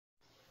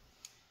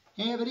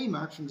Hey everybody,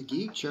 Mark from the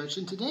Geek Church,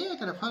 and today I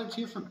got a product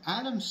here from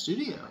Atom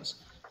Studios.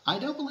 I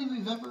don't believe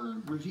we've ever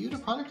reviewed a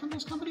product from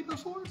this company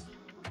before,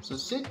 so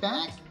sit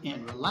back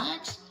and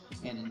relax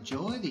and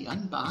enjoy the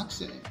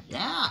unboxing.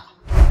 Yeah!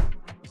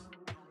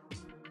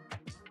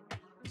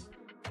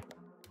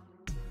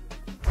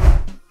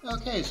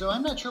 Okay, so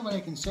I'm not sure what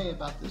I can say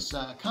about this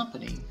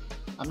company.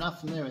 I'm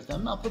not familiar with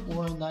them. I'll put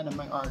more on that in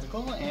my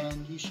article,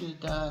 and you should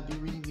be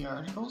reading the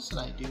articles that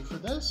I do for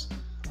this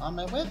on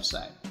my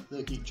website,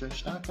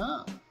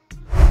 thegeekchurch.com.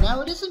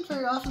 Now, it isn't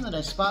very often that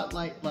I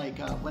spotlight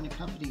when a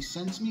company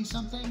sends me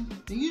something.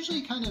 They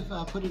usually kind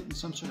of put it in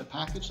some sort of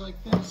package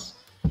like this.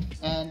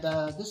 And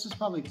this is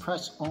probably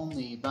press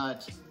only,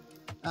 but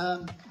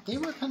they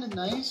were kind of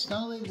nice.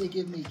 Not only did they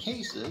give me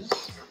cases,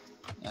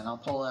 and I'll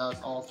pull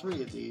out all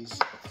three of these,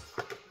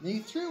 they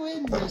threw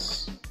in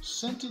this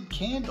scented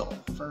candle.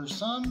 For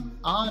some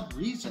odd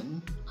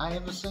reason, I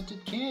have a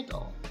scented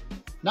candle.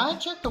 Now, I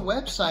checked the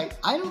website.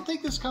 I don't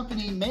think this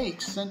company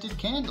makes scented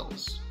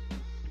candles.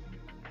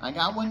 I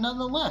got one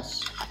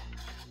nonetheless.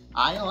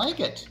 I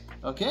like it.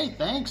 Okay,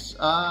 thanks.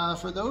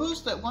 For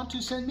those that want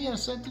to send me a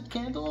scented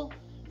candle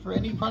for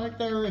any product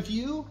that I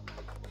review,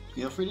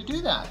 feel free to do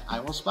that.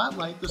 I will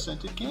spotlight the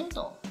scented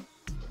candle.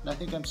 And I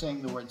think I'm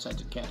saying the word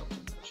scented candle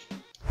too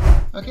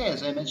much. Okay,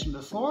 as I mentioned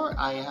before,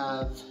 I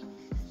have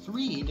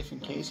 3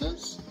 different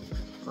cases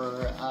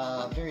for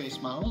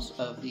various models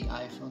of the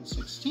iPhone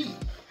 16.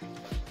 I'm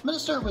going to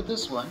start with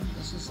this one.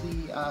 This is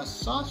the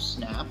Soft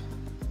Snap.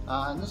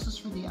 And this is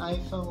for the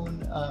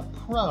iPhone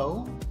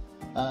Pro,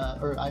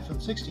 or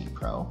iPhone 16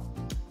 Pro.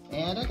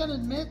 And I gotta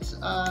admit,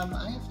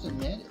 I have to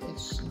admit,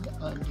 it's an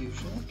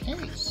unusual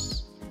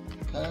case.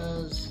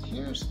 Because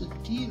here's the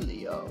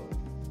dealio.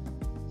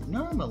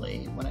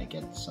 Normally, when I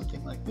get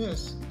something like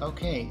this,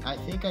 okay, I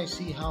think I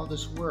see how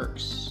this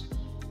works.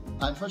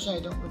 Unfortunately,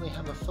 I don't really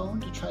have a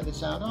phone to try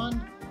this out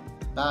on,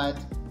 but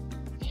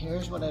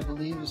here's what I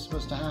believe is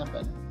supposed to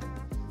happen.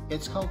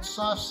 It's called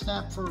Soft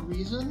Snap for a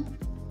reason.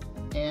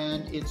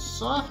 And it's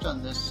soft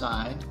on this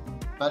side,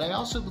 but I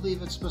also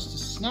believe it's supposed to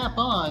snap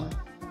on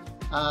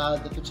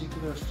the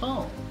particular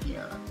phone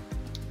here,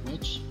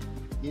 which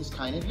is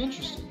kind of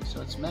interesting.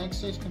 So it's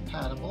MagSafe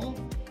compatible,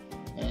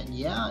 and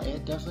yeah,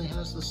 it definitely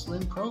has the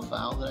slim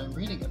profile that I'm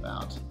reading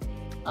about.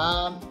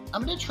 I'm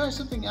going to try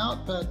something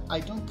out, but I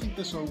don't think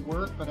this will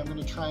work, but I'm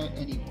going to try it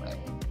anyway.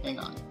 Hang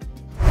on.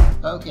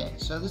 Okay,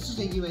 so this is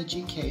a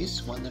UAG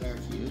case, one that I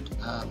reviewed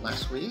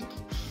last week,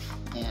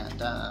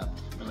 and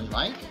really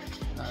like.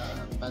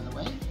 By the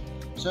way.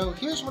 So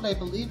here's what I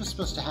believe is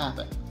supposed to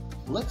happen.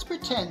 Let's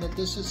pretend that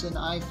this is an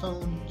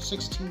iPhone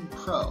 16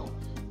 Pro.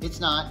 It's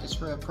not, it's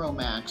for a Pro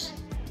Max.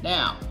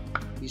 Now,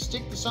 you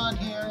stick this on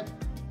here,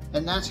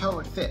 and that's how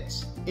it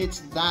fits.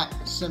 It's that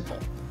simple.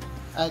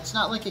 It's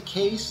not like a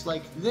case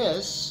like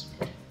this,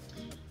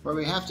 where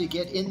we have to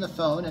get in the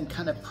phone and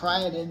kind of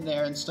pry it in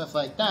there and stuff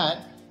like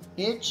that.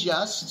 It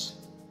just,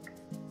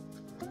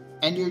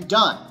 and you're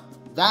done.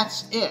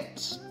 That's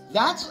it.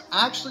 That's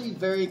actually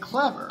very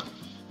clever.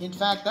 In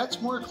fact,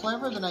 that's more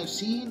clever than I've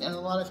seen in a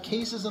lot of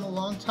cases in a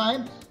long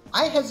time.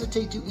 I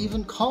hesitate to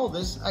even call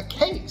this a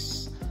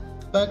case.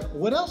 But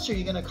what else are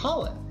you going to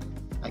call it?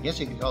 I guess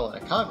you could call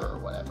it a cover or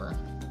whatever.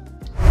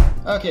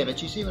 Okay,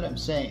 but you see what I'm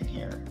saying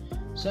here.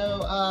 So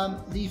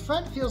the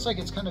front feels like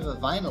it's kind of a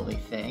vinyl-y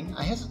thing.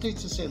 I hesitate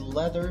to say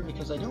leather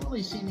because I don't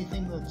really see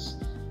anything that's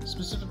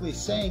specifically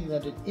saying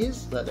that it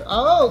is leather.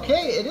 Oh,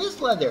 okay, it is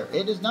leather.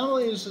 It is not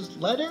only is this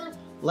leather.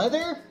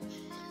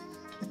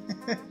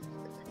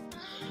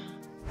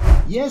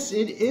 Yes,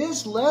 it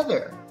is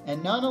leather.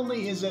 And not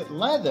only is it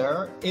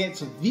leather,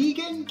 it's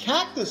vegan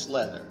cactus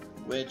leather,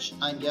 which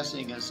I'm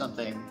guessing is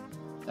something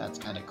that's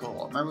kind of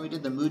cool. Remember we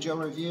did the Mujo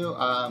review?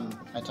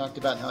 I talked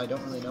about how I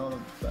don't really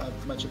know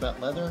much about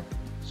leather.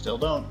 Still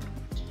don't.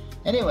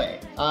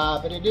 Anyway,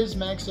 but it is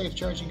MagSafe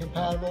charging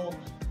compatible,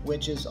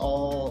 which is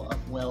all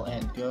well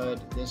and good.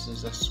 This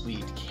is a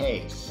sweet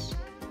case.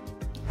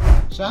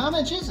 So how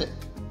much is it?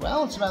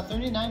 Well, it's about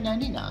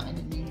 $39.99,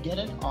 and you can get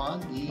it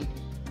on the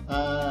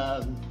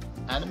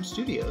Atom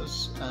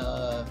Studios,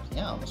 yeah,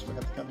 I almost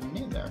forgot the company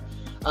name there,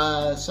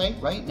 site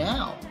right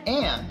now.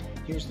 And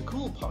here's the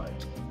cool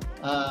part.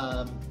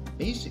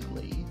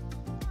 Basically,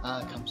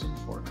 comes in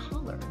 4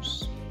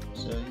 colors.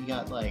 So you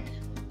got like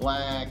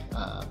black,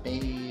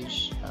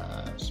 beige,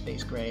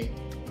 space gray,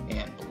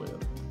 and blue.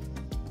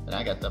 But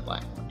I got the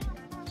black one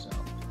here.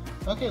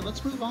 So, okay,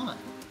 let's move on.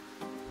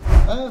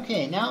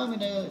 Okay, now I'm going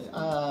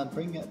to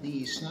bring up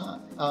the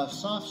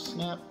Soft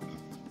Snap.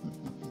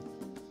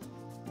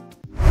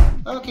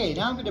 Okay,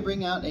 now I'm going to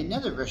bring out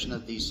another version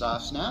of the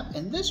Soft Snap,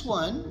 and this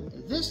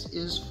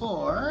is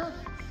for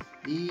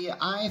the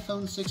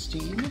iPhone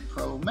 16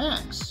 Pro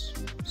Max.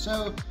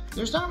 So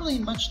there's not really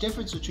much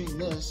difference between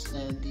this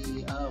and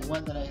the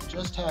one that I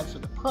just had for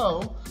the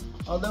Pro,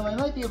 although I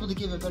might be able to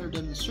give a better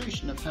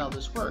demonstration of how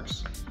this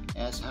works,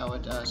 as how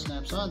it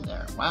snaps on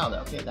there. Wow,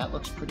 okay, that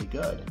looks pretty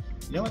good.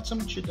 You know what,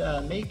 someone should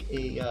make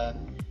a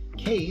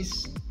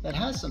case that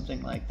has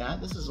something like that.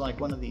 This is like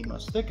one of the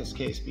most thickest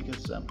case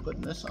because I'm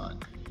putting this on.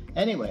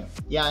 Anyway,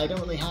 yeah, I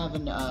don't really have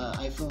an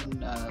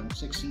iPhone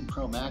 16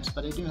 Pro Max,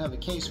 but I do have a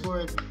case for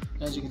it.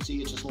 And as you can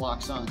see, it just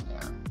locks on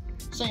there.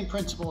 Same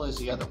principle as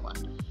the other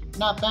one.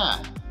 Not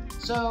bad.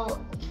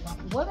 So,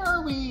 what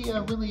are we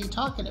really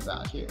talking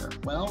about here?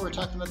 Well, we're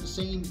talking about the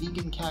same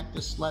vegan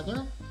cactus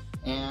leather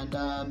and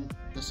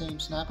the same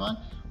snap-on.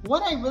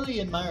 What I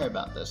really admire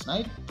about this, and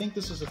I think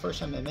this is the first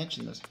time I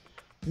mentioned this,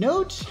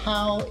 note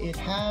how it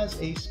has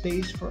a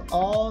space for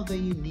all the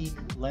unique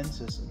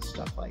lenses and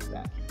stuff like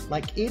that.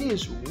 Like, it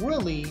is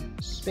really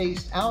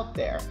spaced out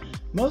there.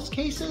 Most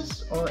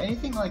cases, or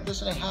anything like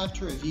this that I have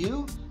to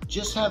review,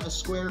 just have a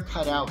square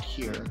cut out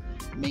here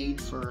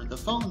made for the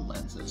phone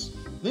lenses.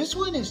 This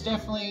one is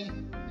definitely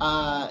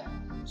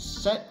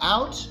set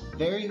out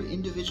very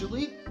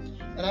individually,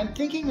 and I'm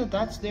thinking that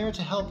that's there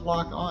to help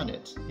lock on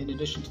it, in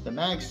addition to the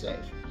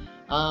MagSafe.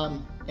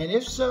 And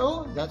if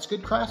so, that's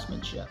good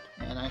craftsmanship,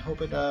 and I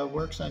hope it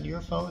works on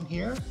your phone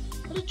here,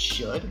 but it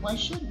should. Why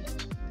shouldn't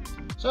it?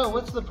 So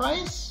what's the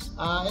price?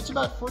 It's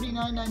about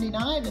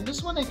 $49.99, and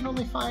this one I can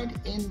only find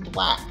in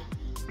black,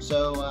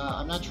 so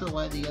I'm not sure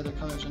why the other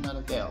colors are not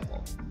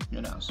available.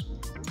 Who knows?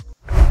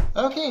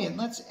 Okay, and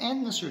let's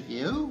end this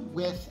review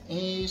with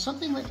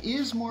something that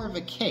is more of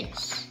a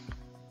case.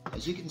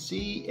 As you can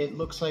see, it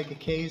looks like a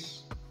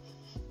case,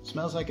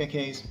 smells like a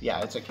case.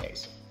 Yeah, it's a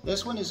case.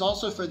 This one is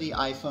also for the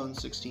iPhone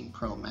 16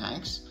 Pro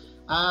Max.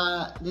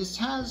 This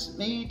has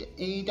made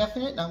a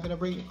definite, and I'm going to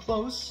bring it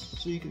close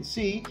so you can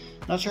see.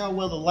 Not sure how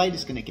well the light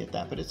is going to get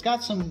that, but it's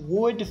got some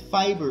wood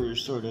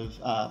fibers sort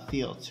of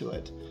feel to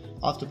it.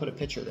 I'll have to put a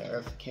picture there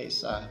in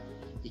case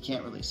you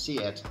can't really see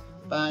it.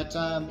 But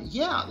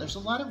yeah, there's a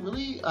lot of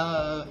really,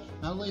 not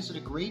only is it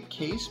a great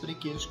case, but it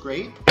gives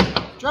great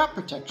drop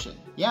protection.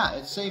 Yeah,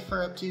 it's safe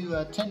for up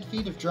to 10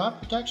 feet of drop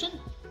protection,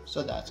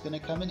 so that's going to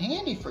come in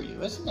handy for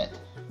you, isn't it?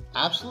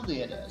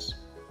 Absolutely it is.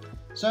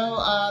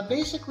 So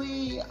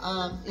basically,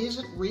 is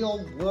it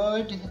real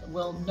wood?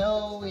 Well,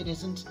 no, it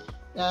isn't.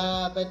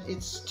 But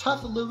it's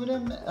tough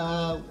aluminum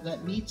that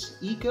meets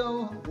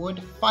eco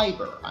wood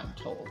fiber, I'm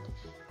told.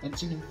 And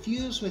it's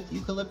infused with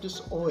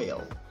eucalyptus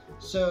oil.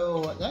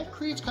 So that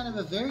creates kind of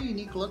a very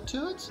unique look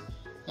to it.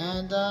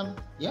 And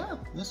yeah,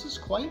 this is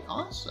quite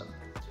awesome.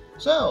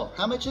 So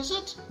how much is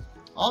it?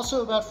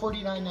 Also about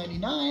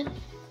 $49.99.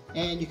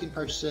 And you can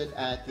purchase it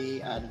at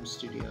the Atom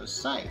Studios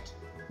site.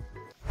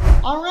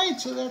 Alright,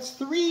 so that's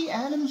 3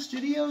 Atom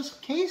Studios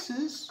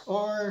cases,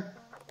 or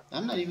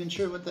I'm not even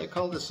sure what they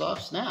call the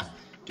soft snap.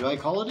 Do I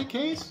call it a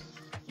case?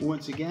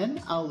 Once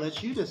again, I'll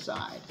let you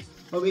decide.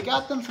 But we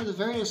got them for the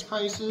various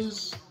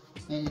prices,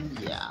 and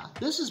yeah,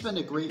 this has been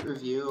a great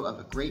review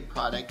of a great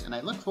product, and I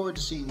look forward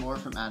to seeing more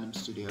from Atom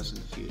Studios in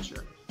the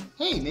future.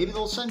 Hey, maybe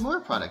they'll send more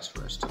products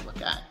for us to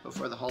look at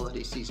before the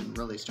holiday season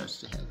really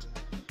starts to hit.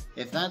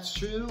 If that's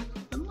true,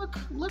 then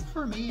look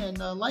for me and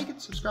like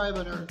and subscribe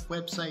on our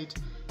website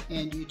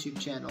and YouTube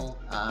channel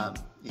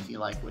if you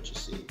like what you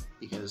see,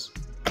 because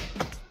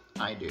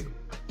I do.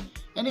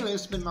 Anyway,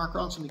 this has been Mark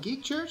Rollins from the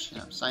Geek Church,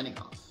 and I'm signing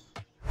off.